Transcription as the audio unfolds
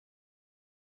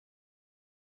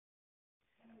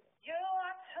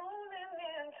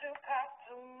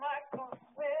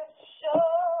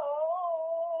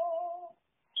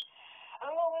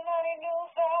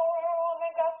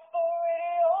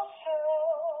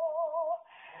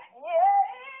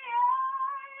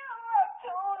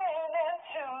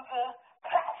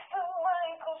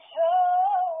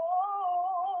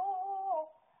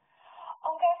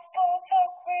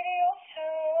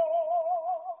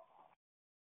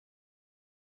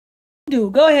Do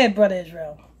go ahead, Brother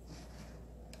Israel.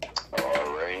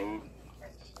 Alright.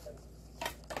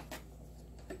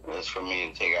 This from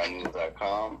me to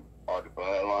takeoutnews.com. Article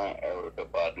headline: Erykah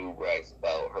Badu brags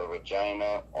about her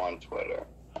vagina on Twitter.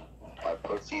 My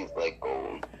pussy's like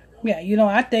gold. Yeah, you know,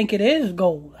 I think it is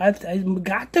gold. It's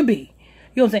got to be.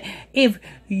 You know what I'm saying?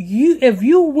 If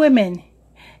you women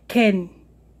can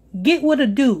get with a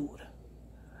dude,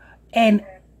 and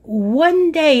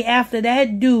one day after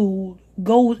that dude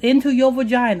goes into your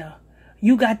vagina,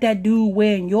 you got that dude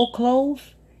wearing your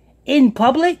clothes in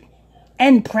public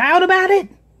and proud about it,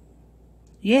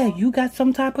 yeah, you got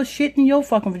some type of shit in your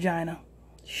fucking vagina.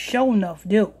 Sure enough,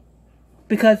 do.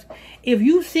 Because if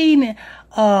you seen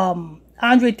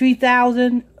Andre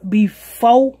 3000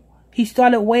 before he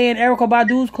started wearing Erykah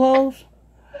Badu's clothes,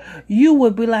 you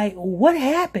would be like, what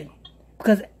happened?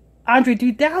 Because Andre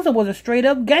 3000 was a straight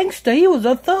up gangster. He was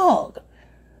a thug.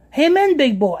 Him and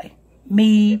Big Boy.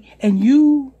 Me and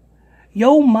you,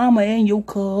 your mama and your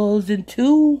cousin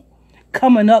too,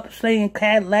 coming up slaying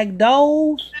Cadillac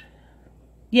dolls.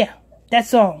 Yeah, that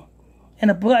song. And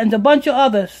a bunch of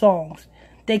other songs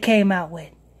they came out with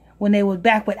when they was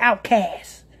back with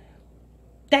Outkast.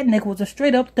 That nigga was a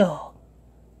straight up thug.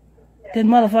 Then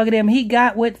motherfucker them, he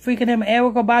got with freaking them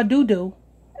Erykah Badu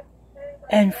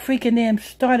and freaking them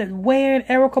started wearing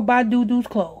Erykah Badu's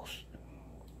clothes.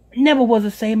 Never was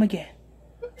the same again.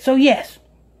 So yes,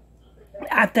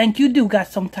 I think you do got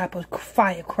some type of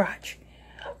fire crotch.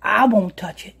 I won't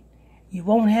touch it. You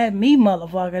won't have me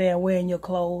motherfucker there wearing your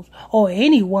clothes. Or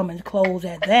any woman's clothes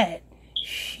at that.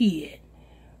 Shit.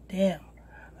 Damn.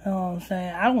 You know what I'm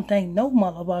saying? I don't think no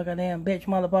motherfucker damn bitch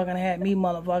motherfucker had me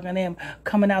motherfucker damn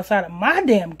coming outside of my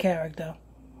damn character.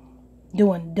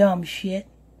 Doing dumb shit.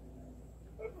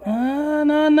 No.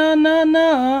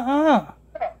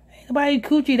 Ain't nobody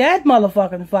coochie that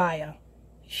motherfucking fire.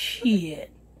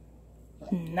 Shit.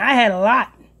 I had a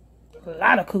lot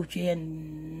of coochie,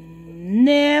 and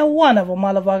one of them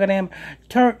motherfucker them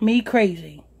turned me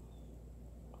crazy.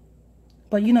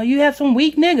 But you know, you have some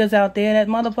weak niggas out there that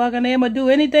motherfucker them would do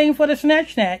anything for the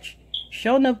snatch.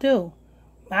 Sure enough too.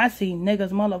 I seen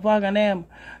niggas motherfucker them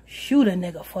shoot a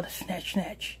nigga for the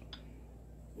snatch.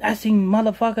 I seen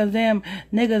motherfuckers them,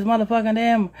 niggas motherfucker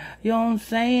them, you know what I'm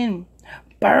saying,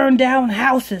 burn down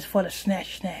houses for the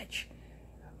snatch.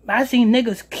 I seen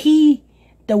niggas key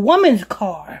the woman's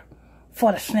car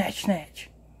for the snatch.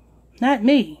 Not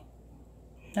me.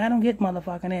 I don't get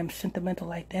motherfucking them sentimental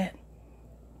like that.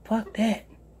 Fuck that.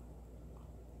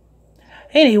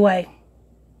 Anyway.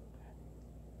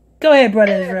 Go ahead,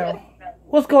 Brother Israel.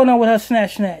 What's going on with her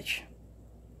snatch? Snatch.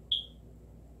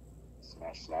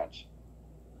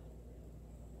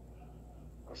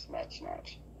 Or snatch.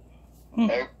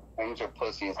 Erykah claims her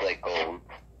pussy is like gold.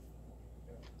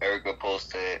 Erykah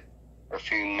posted her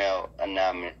female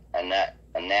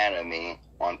anatomy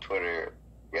on Twitter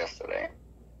yesterday.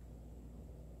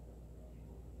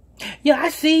 Yeah, I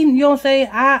seen, you know what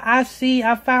I'm saying?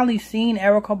 I finally seen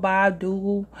Erykah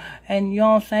Badu, and you know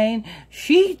what I'm saying?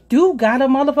 She do got a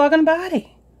motherfucking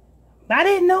body. I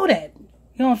didn't know that. You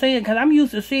know what I'm saying? Because I'm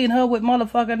used to seeing her with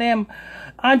motherfucking them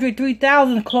Andre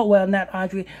 3000 clothes. Well, not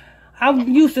Andre.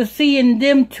 I'm used to seeing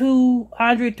them two,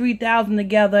 Andre 3000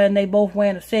 together, and they both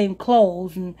wearing the same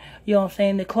clothes, and you know what I'm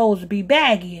saying, the clothes would be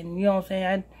baggy, and you know what I'm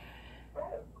saying.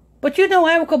 But you know,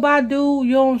 Erykah Badu,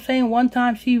 you know what I'm saying, one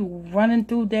time she running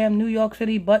through damn New York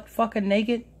City butt fucking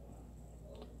naked.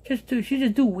 She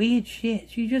just do weird shit.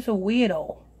 She's just a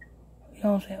weirdo. You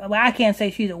know what I'm saying? Well, I can't say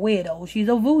she's a weirdo. She's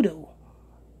a voodoo.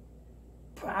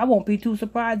 I won't be too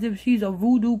surprised if she's a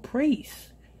voodoo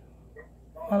priest.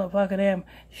 Motherfucking them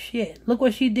shit. Look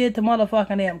what she did to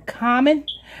motherfucking them Common,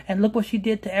 and look what she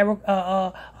did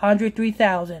to Andre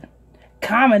 3000.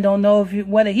 Common don't know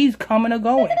whether he's coming or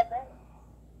going.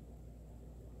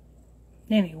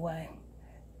 Anyway,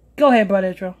 go ahead, Brother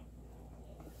Israel.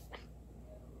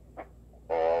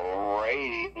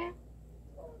 Alrighty.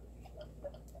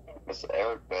 Miss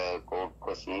Erykah gold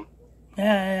pussy.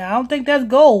 I don't think that's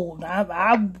gold.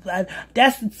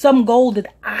 That's some gold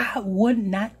that I would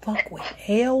not fuck with.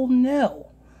 Hell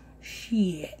no.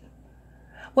 Shit.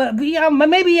 Well,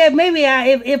 maybe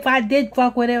if I did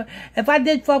fuck with her, if I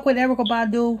did fuck with Erykah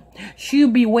Badu,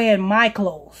 she'd be wearing my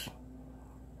clothes.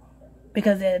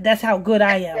 Because that's how good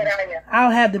I am.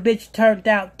 I'll have the bitch turned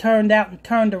out, and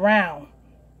turned around.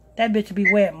 That bitch will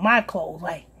be wearing my clothes,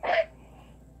 like,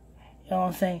 you know what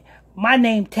I'm saying? My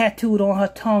name tattooed on her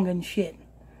tongue and shit.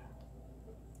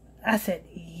 I said,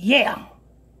 yeah.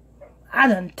 I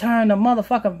done turned a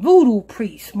motherfucking voodoo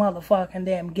priest, motherfucking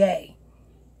damn gay.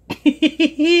 Go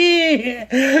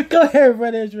ahead,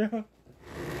 brother Israel.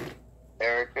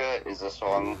 Erykah is a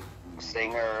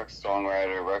singer,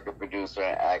 songwriter, record producer,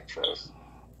 and actress.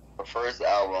 Her first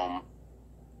album,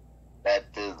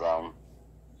 Badu-Va,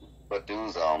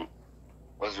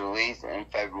 was released in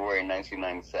February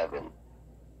 1997.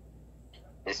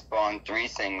 It spawned 3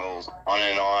 singles, On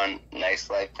and On, Next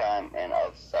Lifetime, and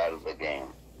Outside of the Game.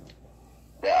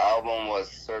 The album was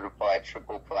certified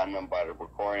triple platinum by the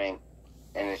Recording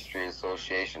Industry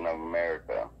Association of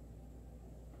America.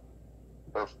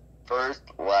 Her first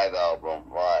live album,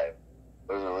 Live,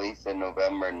 was released in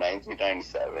November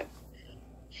 1997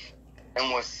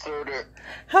 and was certified.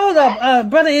 Hold up,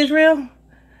 brother Israel.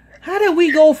 How did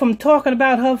we go from talking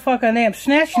about her fucking damn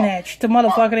snatch to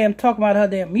motherfucking damn talking about her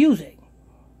damn music?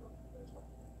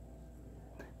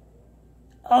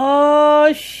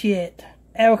 Oh shit.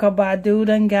 Erykah Badu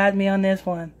done got me on this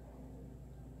one.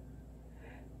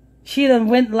 She done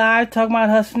went live talking about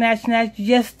her snatch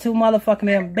just to motherfucking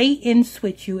damn bait and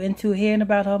switch you into hearing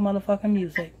about her motherfucking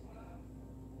music.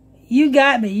 You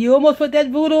got me. You almost put that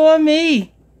voodoo on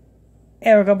me.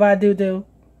 Erykah Badu.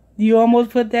 You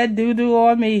almost put that doo-doo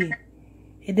on me.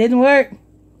 It didn't work.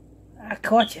 I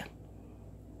caught you.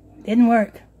 Didn't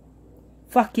work.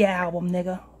 Fuck your album,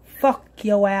 nigga. Fuck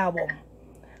your album.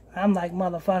 I'm like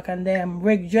motherfucking damn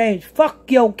Rick James.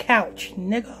 Fuck your couch,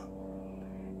 nigga.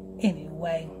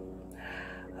 Anyway,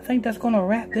 I think that's gonna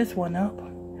wrap this one up.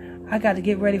 I got to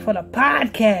get ready for the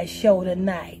podcast show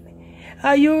tonight.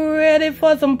 Are you ready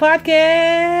for some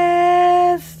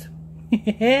podcast?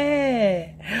 Yeah.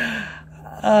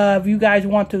 If you guys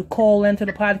want to call into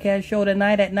the podcast show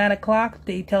tonight at 9 o'clock,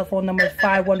 the telephone number is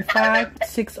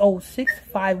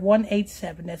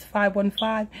 515-606-5187. That's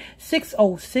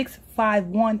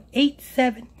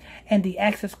 515-606-5187. And the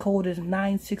access code is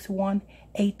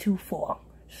 961-824.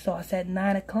 Starts at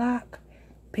 9 o'clock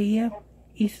p.m.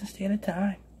 Eastern Standard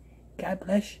Time. God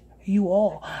bless you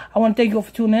all. I want to thank you all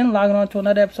for tuning in, logging on to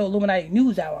another episode of Illuminati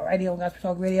News Hour right here on Gospel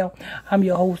Talk Radio. I'm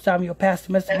your host, I'm your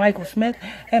pastor, Mr. Michael Smith,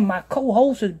 and my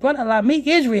co-host is Brother Lamik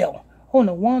Israel on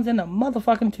the ones and the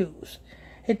motherfucking twos.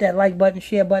 Hit that like button,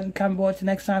 share button, comment board. Till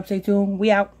next time, stay tuned.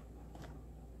 We out.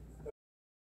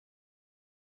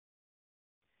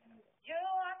 You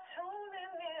are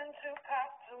tuning in to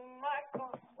Pastor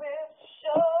Michael Smith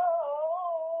Show.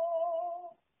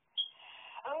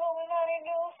 Illuminati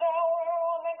News Hour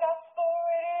on the Gospel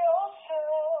Radio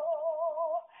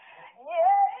Show.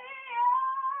 Yeah, you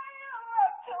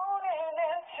are tuning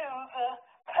into the